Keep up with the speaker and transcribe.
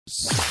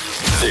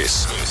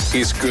This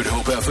is Good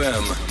Hope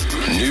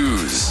FM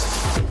News.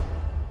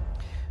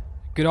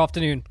 Good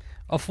afternoon.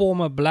 A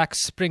former black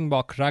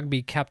Springbok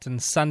rugby captain,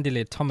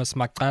 Sandile Thomas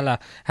Magxala,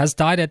 has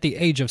died at the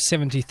age of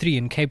 73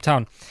 in Cape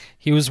Town.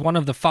 He was one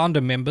of the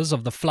founder members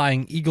of the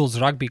Flying Eagles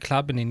Rugby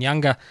Club in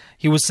Inyanga.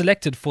 He was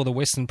selected for the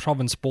Western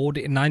Province Board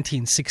in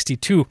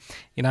 1962.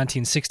 In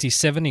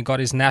 1967, he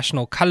got his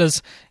national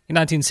colours. In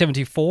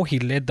 1974, he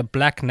led the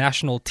black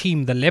national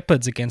team, the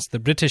Leopards, against the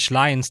British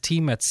Lions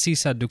team at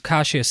Sisa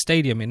Dukashe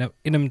Stadium in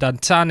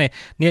Mdantane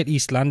near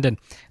East London.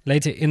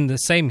 Later in the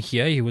same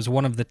year, he was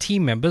one of the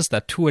team members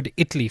that toured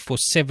Italy for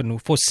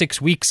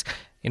 6 weeks.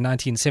 In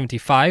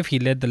 1975, he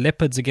led the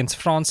Leopards against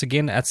France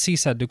again at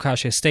Sisa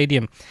Dukashe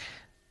Stadium.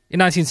 In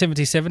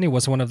 1977, he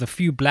was one of the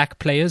few black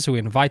players who were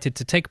invited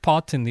to take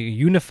part in the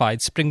unified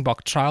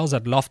Springbok trials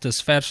at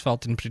Loftus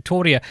Versfeld in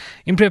Pretoria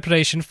in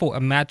preparation for a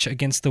match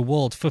against the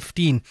World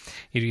 15.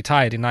 He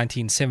retired in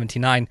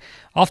 1979.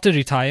 After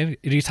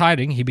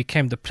retiring, he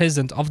became the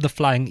president of the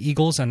Flying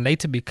Eagles and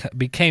later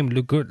became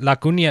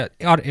Lagunia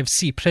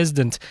RFC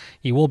president.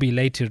 He will be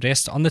laid to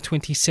rest on the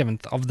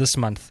 27th of this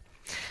month.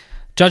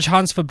 Judge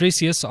Hans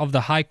Fabricius of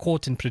the High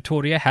Court in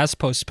Pretoria has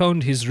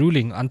postponed his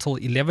ruling until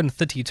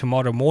 11:30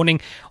 tomorrow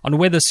morning on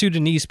whether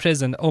Sudanese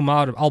President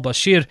Omar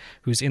al-Bashir,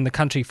 who's in the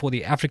country for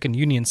the African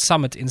Union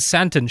Summit in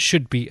Sandton,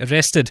 should be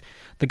arrested.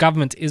 The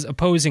government is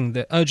opposing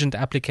the urgent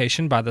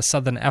application by the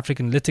Southern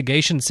African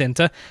Litigation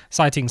Centre,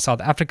 citing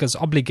South Africa's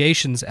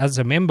obligations as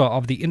a member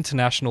of the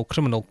International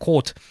Criminal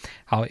Court.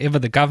 However,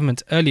 the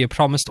government earlier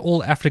promised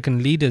all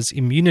African leaders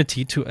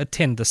immunity to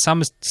attend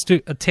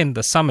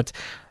the summit.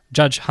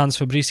 Judge Hans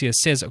Fabricius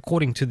says,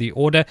 according to the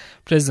order,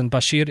 President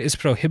Bashir is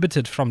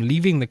prohibited from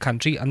leaving the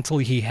country until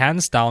he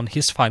hands down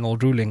his final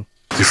ruling.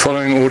 The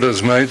following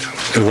orders made.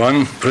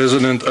 1.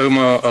 President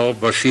Omar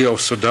al-Bashir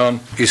of Sudan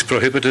is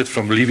prohibited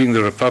from leaving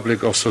the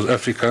Republic of South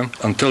Africa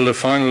until the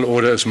final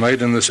order is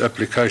made in this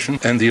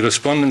application, and the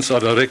respondents are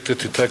directed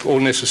to take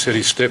all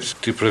necessary steps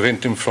to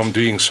prevent him from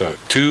doing so.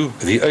 2.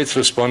 The 8th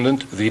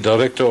respondent, the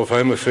Director of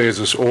Home Affairs,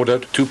 is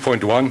ordered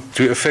 2.1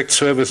 to effect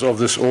service of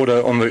this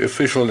order on the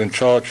official in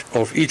charge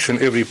of each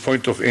and every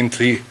point of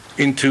entry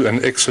into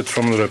and exit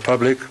from the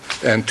Republic,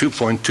 and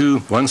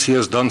 2.2, once he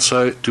has done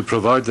so, to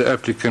provide the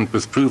applicant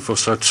with proof of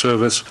such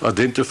service,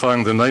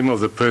 identifying the name of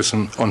the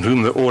person on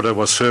whom the order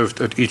was served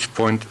at each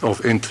point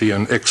of entry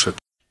and exit.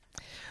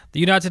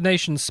 The United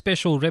Nations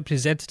Special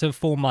Representative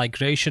for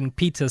Migration,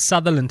 Peter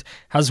Sutherland,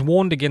 has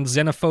warned against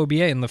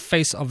xenophobia in the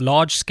face of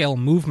large-scale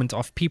movement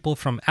of people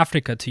from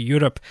Africa to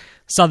Europe.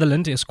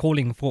 Sutherland is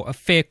calling for a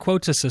fair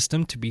quota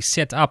system to be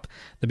set up.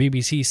 The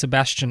BBC's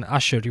Sebastian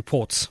Usher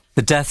reports.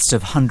 The deaths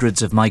of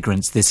hundreds of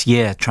migrants this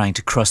year trying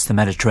to cross the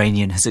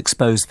Mediterranean has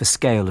exposed the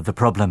scale of the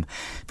problem.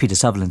 Peter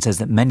Sutherland says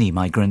that many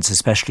migrants,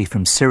 especially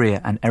from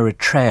Syria and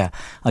Eritrea,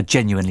 are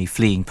genuinely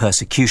fleeing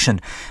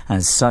persecution.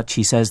 As such,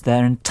 he says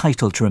they're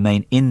entitled to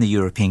remain in the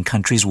European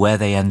countries where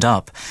they end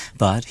up.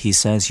 But he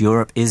says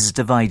Europe is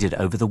divided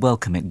over the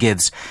welcome it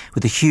gives,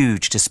 with a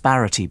huge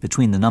disparity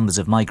between the numbers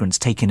of migrants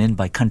taken in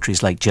by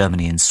countries like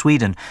Germany and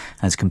Sweden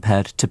as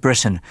compared to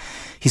Britain.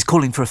 He's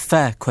calling for a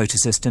fair quota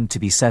system to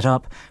be set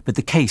up, but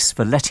the case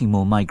for letting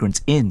more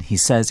migrants in, he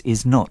says,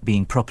 is not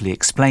being properly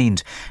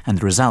explained, and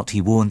the result,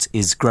 he warns,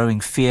 is growing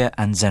fear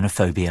and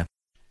xenophobia.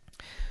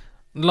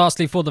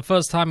 Lastly, for the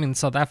first time in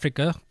South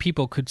Africa,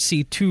 people could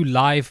see 2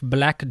 live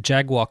black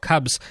jaguar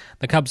cubs.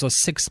 The cubs are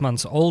 6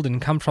 months old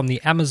and come from the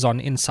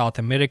Amazon in South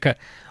America.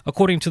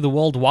 According to the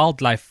World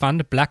Wildlife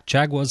Fund, black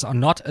jaguars are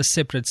not a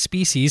separate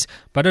species,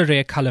 but a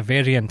rare colour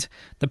variant.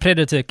 The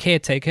predator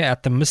caretaker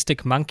at the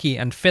Mystic Monkey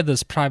and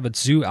Feathers Private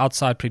Zoo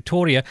outside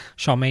Pretoria,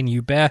 Charmaine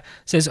Hubert,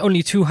 says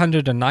only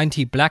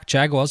 290 black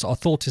jaguars are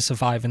thought to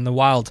survive in the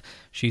wild.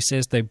 She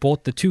says they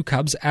bought the 2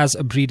 cubs as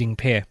a breeding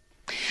pair.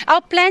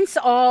 Our plans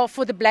are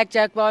for the black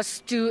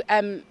jaguars to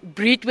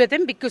breed with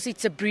them, because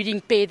it's a breeding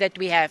pair that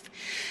we have,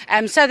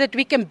 so that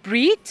we can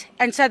breed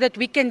and so that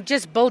we can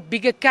just build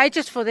bigger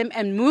cages for them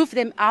and move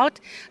them out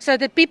so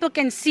that people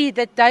can see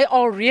that they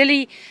are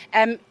really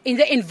in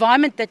the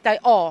environment that they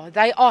are.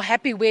 They are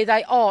happy where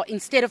they are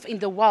instead of in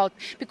the wild,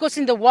 because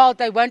in the wild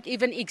they won't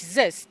even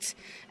exist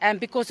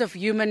because of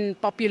human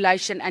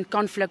population and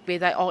conflict where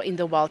they are in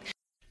the wild.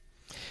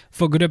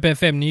 For Good Hope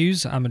FM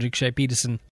News, I'm Rikshay Peterson.